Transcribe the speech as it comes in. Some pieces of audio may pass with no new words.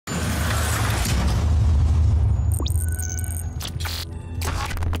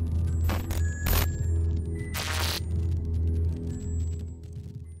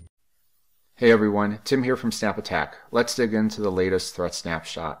Hey everyone, Tim here from Snap Attack. Let's dig into the latest threat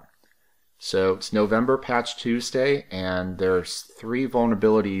snapshot. So it's November Patch Tuesday, and there's 3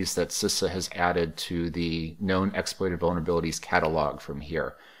 vulnerabilities that CISA has added to the known exploited vulnerabilities catalog from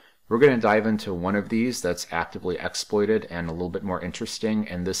here. We're going to dive into one of these that's actively exploited and a little bit more interesting,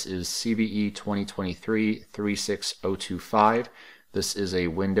 and this is CVE-2023-36025. This is a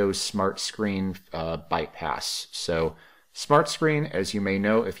Windows SmartScreen bypass. So SmartScreen, as you may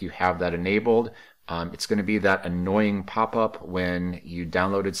know, if you have that enabled, it's going to be that annoying pop-up when you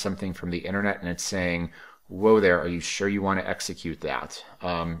downloaded something from the internet and it's saying, whoa there, are you sure you want to execute that?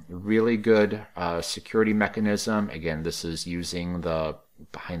 Really good security mechanism. Again, this is using the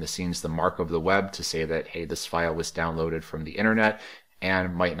behind the scenes, the mark of the web to say that, hey, this file was downloaded from the internet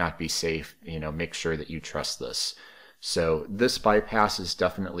and might not be safe. Make sure that you trust this. So this bypass is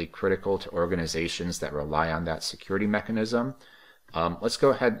definitely critical to organizations that rely on that security mechanism. Let's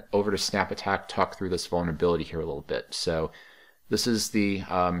go ahead over to Snap Attack, talk through this vulnerability here a little bit. So this is the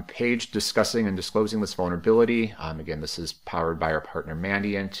page discussing and disclosing this vulnerability. Again, this is powered by our partner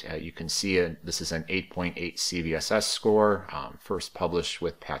Mandiant. You can see this is an 8.8 CVSS score, first published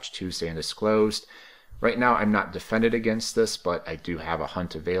with Patch Tuesday and disclosed. Right now, I'm not defended against this, but I do have a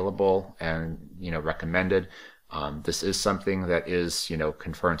hunt available and recommended. This is something that is,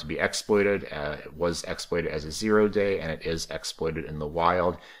 confirmed to be exploited. It was exploited as a 0-day, and it is exploited in the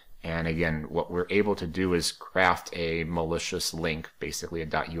wild. And again, what we're able to do is craft a malicious link, basically a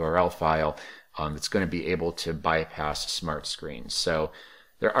 .url file, that's going to be able to bypass SmartScreen. So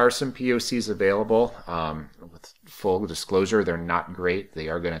there are some POCs available. With full disclosure, they're not great. They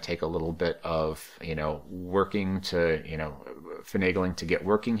are going to take a little bit of, working to, finagling to get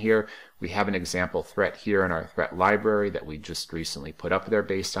working here. We have an example threat here in our threat library that we just recently put up there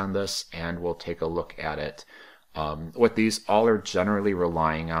based on this, and we'll take a look at it. What these all are generally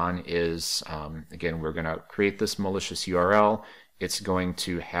relying on is, again, we're going to create this malicious URL. It's going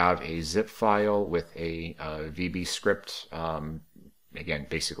to have a zip file with a VB script. Again,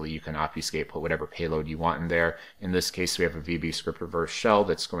 basically you can obfuscate, put whatever payload you want in there. In this case, we have a VB script reverse shell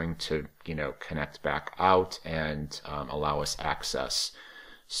that's going to, connect back out and allow us access.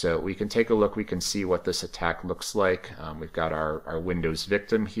 So we can take a look, we can see what this attack looks like. We've got our Windows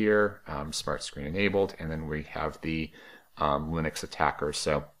victim here, SmartScreen enabled, and then we have the Linux attacker.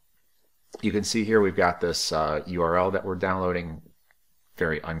 So you can see here we've got this URL that we're downloading,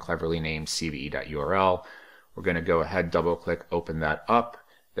 very uncleverly named CVE.url. We're going to go ahead, double click, open that up.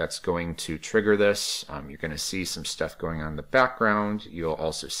 That's going to trigger this. You're going to see some stuff going on in the background. You'll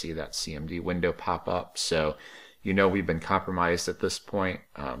also see that CMD window pop up. So we've been compromised at this point.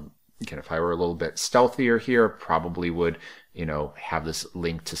 Again, if I were a little bit stealthier here, probably would have this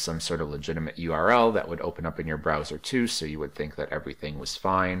link to some sort of legitimate URL that would open up in your browser too, so you would think that everything was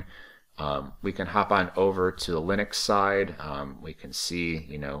fine. We can hop on over to the Linux side. We can see,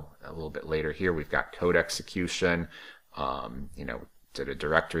 a little bit later here, we've got code execution, did a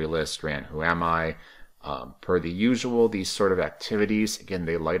directory list, ran whoami. Per the usual, these sort of activities, again,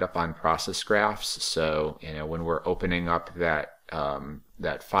 they light up on process graphs. So, when we're opening up that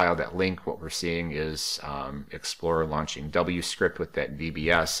file, that link, what we're seeing is Explorer launching WScript with that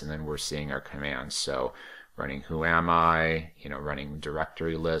VBS, and then we're seeing our commands. So running whoami, running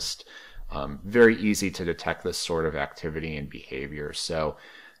directory list. Very easy to detect this sort of activity and behavior. So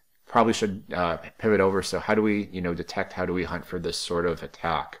probably should pivot over. So how do we detect, how do we hunt for this sort of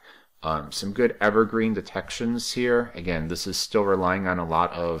attack? Some good evergreen detections here. Again, this is still relying on a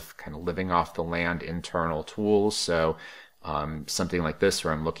lot of kind of living off the land internal tools. So something like this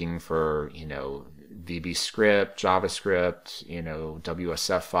where I'm looking for VB script, JavaScript,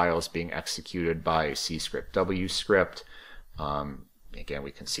 WSF files being executed by C script, W script. Again,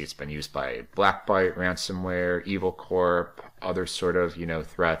 we can see it's been used by Blackbyte, ransomware, Evil Corp, other sort of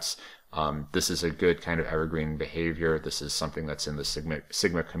threats. This is a good kind of evergreen behavior. This is something that's in the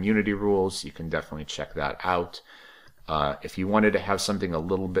Sigma community rules. You can definitely check that out. If you wanted to have something a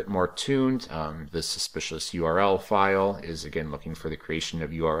little bit more tuned, this suspicious URL file is again looking for the creation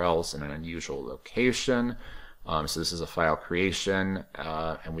of URLs in an unusual location. So this is a file creation,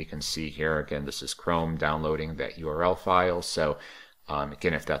 and we can see here again this is Chrome downloading that URL file. So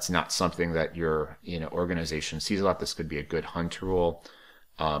again, if that's not something that your organization sees a lot, this could be a good hunt rule.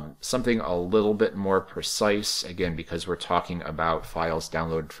 Something a little bit more precise, again, because we're talking about files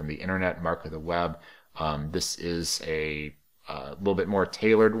downloaded from the internet, mark of the web. This is a little bit more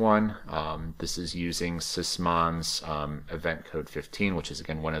tailored one. This is using Sysmon's event code 15, which is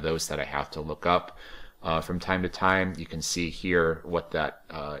again one of those that I have to look up. From time to time, you can see here what that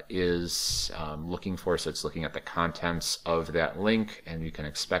is looking for. So it's looking at the contents of that link, and you can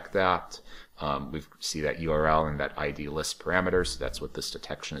expect that. We see that URL and that ID list parameter, so that's what this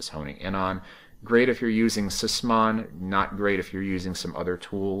detection is honing in on. Great if you're using Sysmon, not great if you're using some other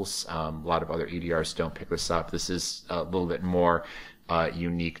tools. A lot of other EDRs don't pick this up. This is a little bit more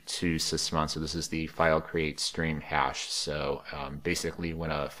unique to Sysmon. So this is the file create stream hash. So basically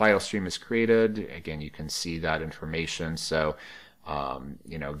when a file stream is created, again, you can see that information. So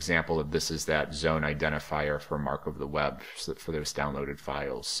example of this is that zone identifier for mark of the web for those downloaded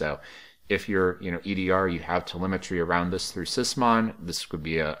files. So if you're EDR, you have telemetry around this through Sysmon, this would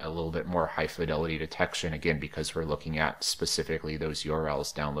be a little bit more high fidelity detection, again, because we're looking at specifically those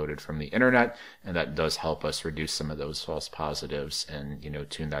URLs downloaded from the internet, and that does help us reduce some of those false positives and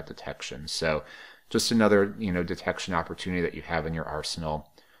tune that detection. So just another detection opportunity that you have in your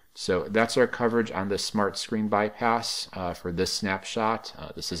arsenal. So that's our coverage on the SmartScreen bypass for this snapshot.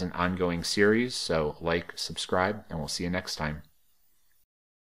 This is an ongoing series, so like, subscribe, and we'll see you next time.